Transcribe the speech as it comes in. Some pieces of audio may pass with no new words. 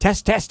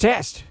Test, test,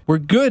 test. We're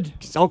good.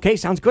 Okay,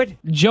 sounds good.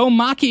 Joe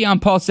Machi on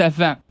Pulse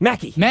FM.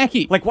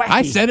 Mackie. Like wacky.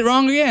 I said it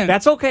wrong again.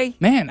 That's okay.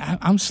 Man,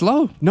 I'm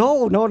slow.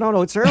 No.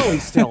 It's early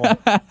still.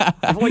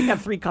 I've only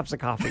had 3 cups of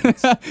coffee.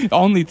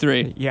 Only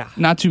 3. Yeah.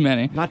 Not too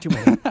many. Not too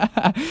many.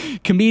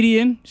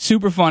 Comedian,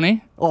 super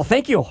funny. Oh,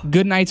 thank you.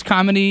 Good Night's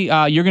Comedy.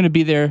 You're going to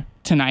be there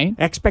tonight.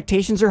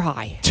 Expectations are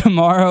high.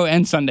 Tomorrow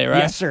and Sunday, right?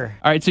 Yes, sir.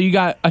 All right, so you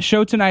got a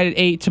show tonight at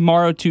 8,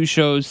 tomorrow 2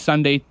 shows,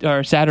 Saturday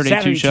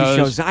 2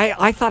 shows.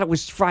 I thought it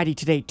was Friday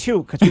today,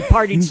 too, because we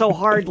partied so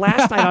hard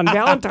last night on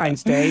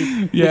Valentine's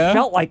Day. Yeah. It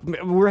felt like we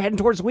were heading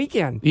towards the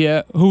weekend.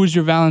 Yeah. Who was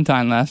your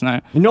Valentine last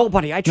night?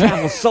 Nobody. I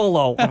travel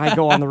solo when I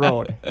go on the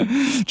road.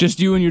 Just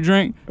you and your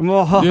drink?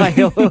 Let's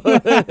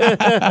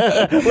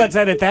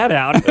edit that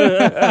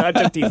out.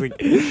 Just teasing.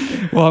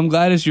 Well, I'm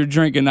glad it's your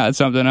drink and not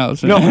something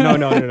else.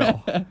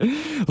 No.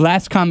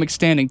 Last comic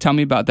standing. Tell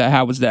me about that.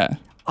 How was that?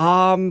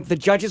 The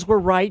judges were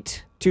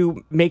right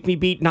to make me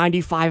beat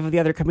 95 of the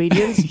other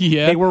comedians.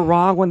 Yeah. They were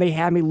wrong when they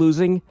had me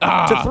losing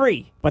to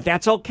 3. But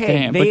that's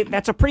okay. Damn,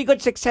 That's a pretty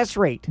good success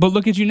rate. But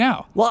look at you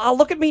now. Well,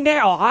 look at me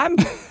now.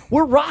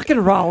 We're rocking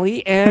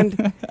Raleigh,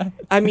 and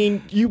I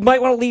mean, you might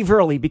want to leave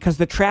early because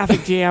the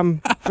traffic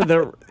jam for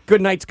the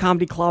Good Night's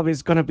Comedy Club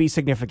is going to be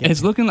significant.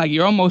 It's looking like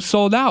you're almost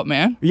sold out,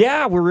 man.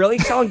 Yeah, we're really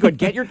selling good.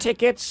 Get your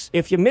tickets.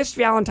 If you missed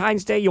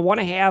Valentine's Day, you want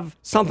to have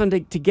something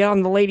to get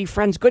on the lady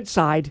friend's good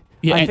side.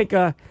 Yeah, I think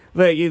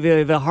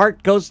the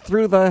heart goes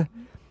through the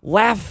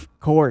laugh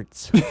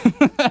chords.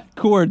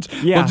 Chords.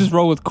 Yeah. We'll just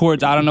roll with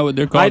chords. I don't know what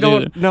they're called I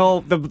don't either.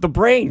 know. The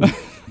brain.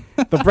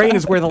 The brain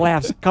is where the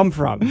laughs come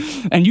from.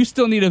 And you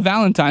still need a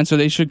Valentine, so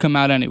they should come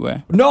out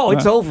anyway. No,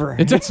 it's over.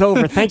 It's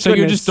over. Thank So goodness.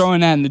 you're just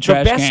throwing that in the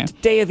trash can. The can.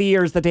 best day of the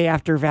year is the day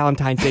after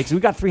Valentine's Day. So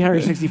we got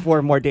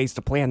 364 more days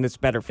to plan this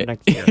better for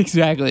next year.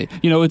 Exactly.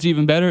 You know what's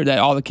even better? That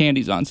all the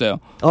candy's on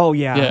sale. Oh,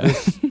 yeah. Yeah.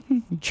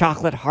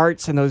 Chocolate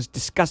hearts and those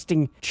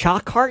disgusting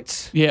chalk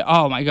hearts. Yeah.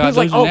 Oh, my God. He's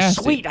Those like, are oh,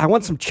 nasty. sweet. I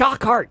want some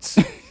chalk hearts.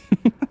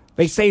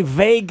 They say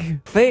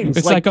vague things.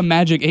 It's like a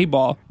magic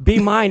 8-ball. Be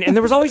mine. And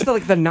there was always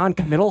the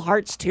non-committal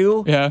hearts,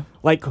 too. Yeah.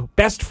 Like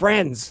best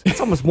friends.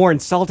 It's almost more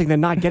insulting than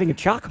not getting a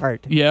chalk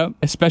heart. Yeah.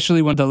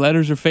 Especially when the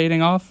letters are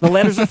fading off. The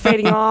letters are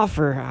fading off,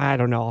 or I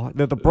don't know,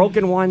 the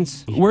broken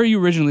ones. Where are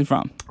you originally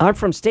from? I'm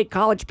from State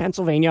College,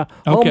 Pennsylvania,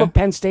 home of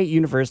Penn State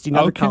University,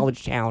 another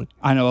college town.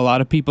 I know a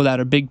lot of people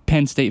that are big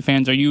Penn State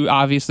fans. Are you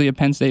obviously a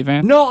Penn State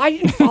fan? No, I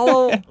didn't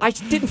follow. I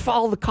didn't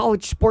follow the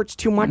college sports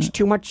too much.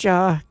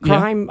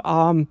 Crime.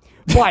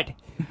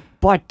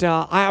 But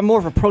I'm more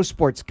of a pro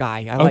sports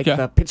guy. I like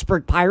the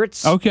Pittsburgh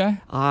Pirates. Okay.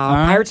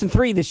 Pirates in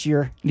 3 this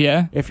year.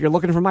 Yeah. If you're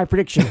looking for my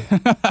prediction.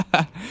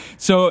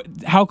 So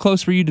how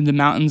close were you to the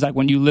mountains, like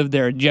when you lived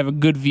there? Did you have a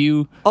good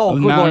view of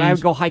the good mountains? Lord. I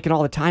would go hiking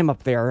all the time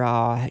up there.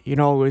 It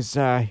was...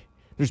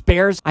 there's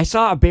bears. I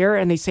saw a bear,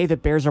 and they say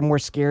that bears are more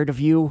scared of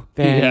you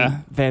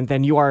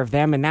than you are of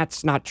them, and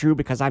that's not true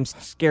because I'm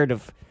scared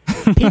of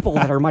people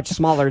that are much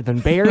smaller than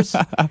bears.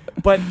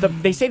 But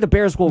they say the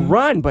bears will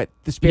run, but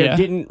this bear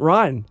didn't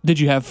run. Did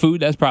you have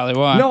food? That's probably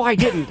why. No, I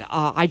didn't.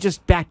 I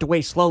just backed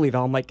away slowly,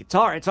 though. I'm like, it's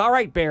all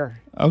right,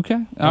 bear.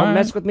 Okay. Don't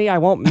mess with me. I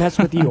won't mess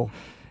with you.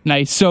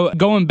 Nice. So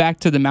going back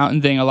to the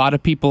mountain thing, a lot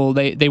of people,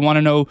 they want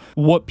to know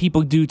what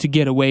people do to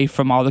get away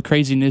from all the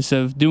craziness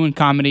of doing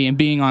comedy and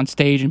being on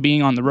stage and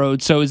being on the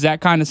road. So is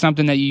that kind of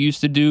something that you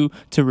used to do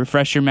to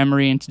refresh your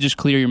memory and to just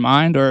clear your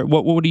mind? Or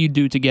what do you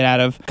do to get out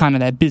of kind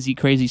of that busy,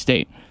 crazy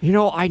state?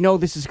 I know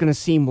this is going to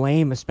seem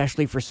lame,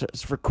 especially for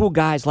cool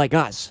guys like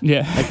us.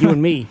 Yeah. Like you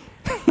and me.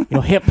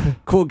 Hip,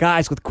 cool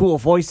guys with cool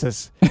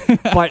voices.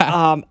 But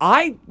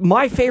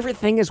my favorite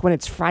thing is when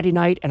it's Friday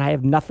night and I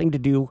have nothing to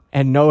do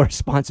and no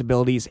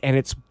responsibilities and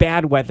it's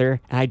bad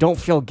weather and I don't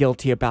feel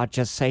guilty about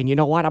just saying, you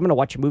know what, I'm going to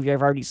watch a movie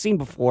I've already seen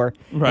before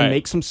and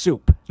make some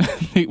soup.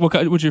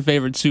 What's your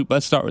favorite soup?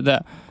 Let's start with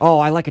that. Oh,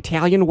 I like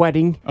Italian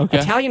wedding. Okay.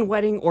 Italian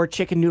wedding or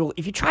chicken noodle.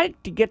 If you try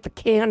to get the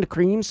canned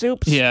cream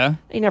soups, they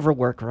never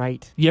work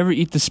right. You ever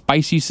eat the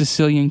spicy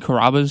Sicilian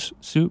Carrabba's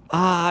soup?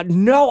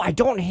 No, I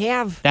don't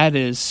have. That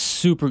is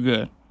super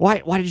good. Why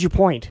did you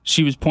point?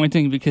 She was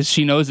pointing because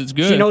she knows it's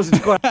good. She knows it's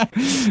good.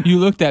 You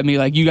looked at me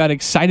like you got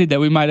excited that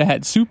we might have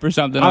had soup or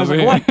something. I was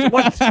over like, here.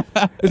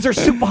 What? Is there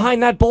soup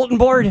behind that bulletin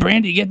board?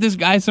 Brandy, get this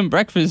guy some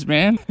breakfast,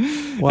 man.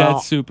 Well,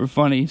 that's super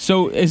funny.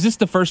 So is this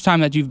the first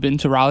time that you've been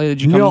to Raleigh?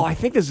 Did you come? No, I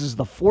think this is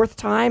the 4th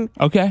time.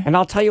 Okay. And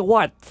I'll tell you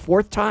what,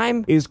 4th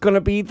time is going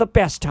to be the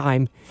best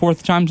time.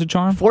 4th time's a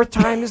charm? 4th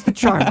time is the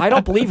charm. I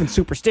don't believe in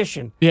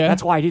superstition. Yeah.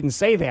 That's why I didn't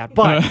say that.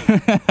 But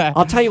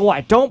I'll tell you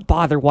what, don't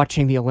bother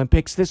watching the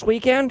Olympics this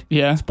weekend.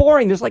 Yeah. It's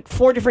boring. There's like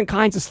 4 different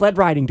kinds of sled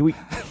riding.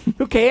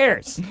 Who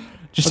cares?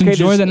 Just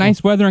enjoy the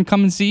nice weather and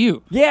come and see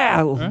you.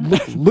 Yeah,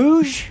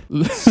 luge,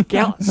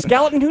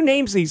 skeleton. Who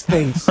names these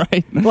things?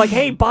 Right. Like,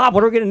 hey, Bob,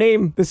 what are we going to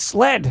name this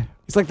sled?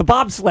 He's like, the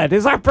bobsled.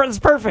 That's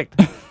perfect.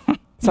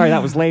 Sorry,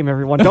 that was lame,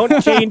 everyone.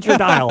 Don't change your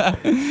dial.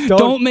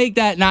 Don't make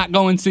that not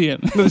go and see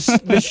him.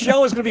 The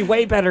show is going to be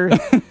way better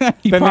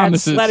than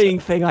promises. that sledding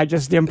thing I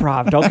just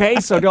improv'd, okay?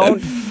 So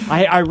don't...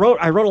 I wrote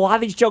a lot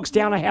of these jokes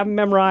down. I have them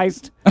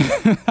memorized.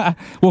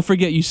 We'll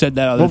forget you said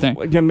that other thing.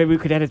 Maybe we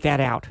could edit that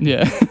out.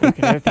 Yeah. We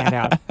could edit that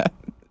out.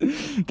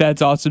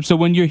 That's awesome. So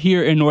when you're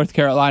here in North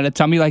Carolina,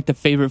 tell me like the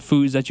favorite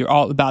foods that you're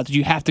all about that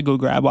you have to go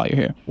grab while you're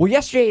here. Well,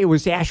 yesterday it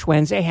was Ash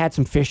Wednesday. I had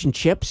some fish and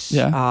chips.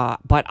 Yeah.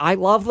 But I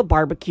love the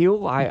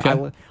barbecue.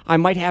 I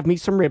might have me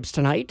some ribs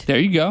tonight. There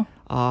you go.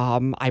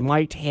 I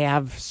might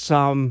have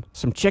some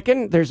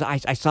chicken.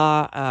 I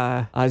saw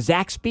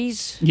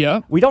Zaxby's.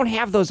 Yeah. We don't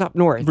have those up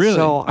north. Really?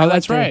 So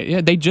that's right.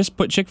 Yeah, they just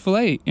put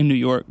Chick-fil-A in New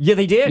York. Yeah,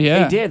 they did.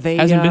 Yeah. They did. They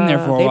hasn't been there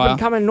for a they've while. They've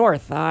been coming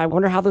north. I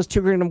wonder how those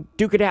two are going to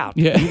duke it out.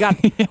 Yeah. We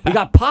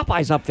got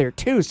Popeyes up there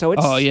too. So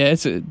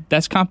it's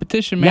that's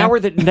competition, man.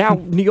 Now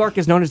New York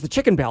is known as the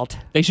Chicken Belt.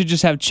 They should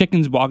just have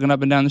chickens walking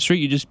up and down the street.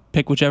 You just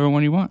pick whichever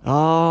one you want.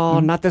 Oh,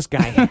 not this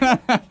guy.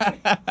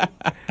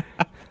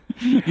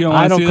 You don't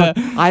want to see that?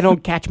 I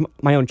don't catch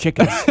my own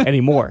chickens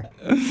anymore.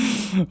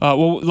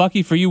 Well,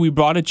 lucky for you, we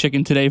brought a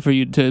chicken today for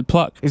you to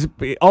pluck. Is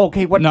it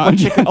okay? What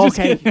chicken?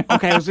 Okay.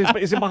 Is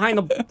it behind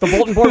the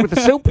bulletin board with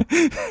the soup?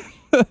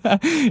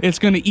 It's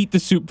going to eat the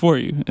soup for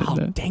you. Oh,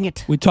 dang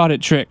it. We taught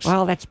it tricks.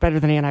 Well, that's better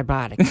than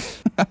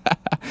antibiotics.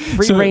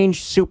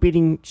 Free-range,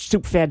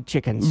 soup-fed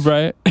chickens.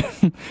 Right.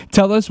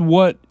 Tell us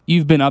what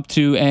you've been up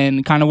to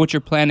and kind of what you're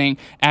planning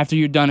after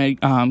you're done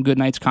at Good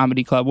Nights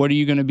Comedy Club. What are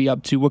you going to be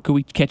up to? What could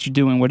we catch you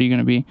doing? What are you going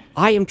to be?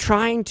 I am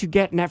trying to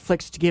get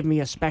Netflix to give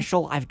me a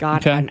special. I've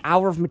got an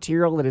hour of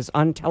material that is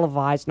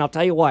untelevised. And I'll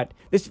tell you what,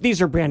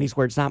 these are Brandy's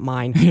words, not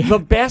mine. The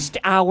best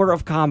hour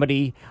of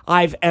comedy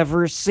I've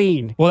ever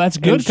seen. Well, that's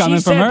good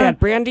coming from her. She said that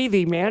Brandy,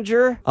 the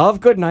manager of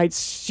Good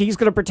Nights, she's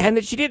going to pretend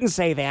that she didn't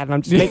say that, and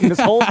I'm just making this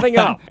whole thing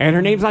up. And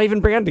her name's not even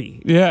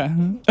Brandy. Yeah.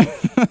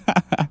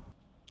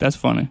 That's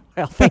funny.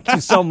 Well, thank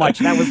you so much.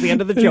 That was the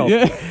end of the joke.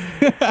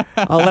 Yeah.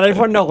 I'll let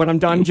everyone know when I'm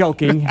done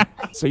joking,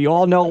 so you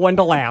all know when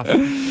to laugh.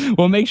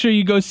 Well, make sure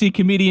you go see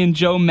comedian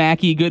Joe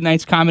Machi,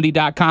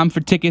 goodnightscomedy.com for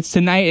tickets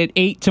tonight at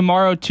 8,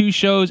 tomorrow 2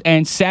 shows,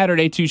 and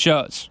Saturday 2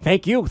 shows.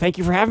 Thank you. Thank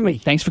you for having me.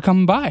 Thanks for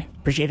coming by.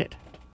 Appreciate it.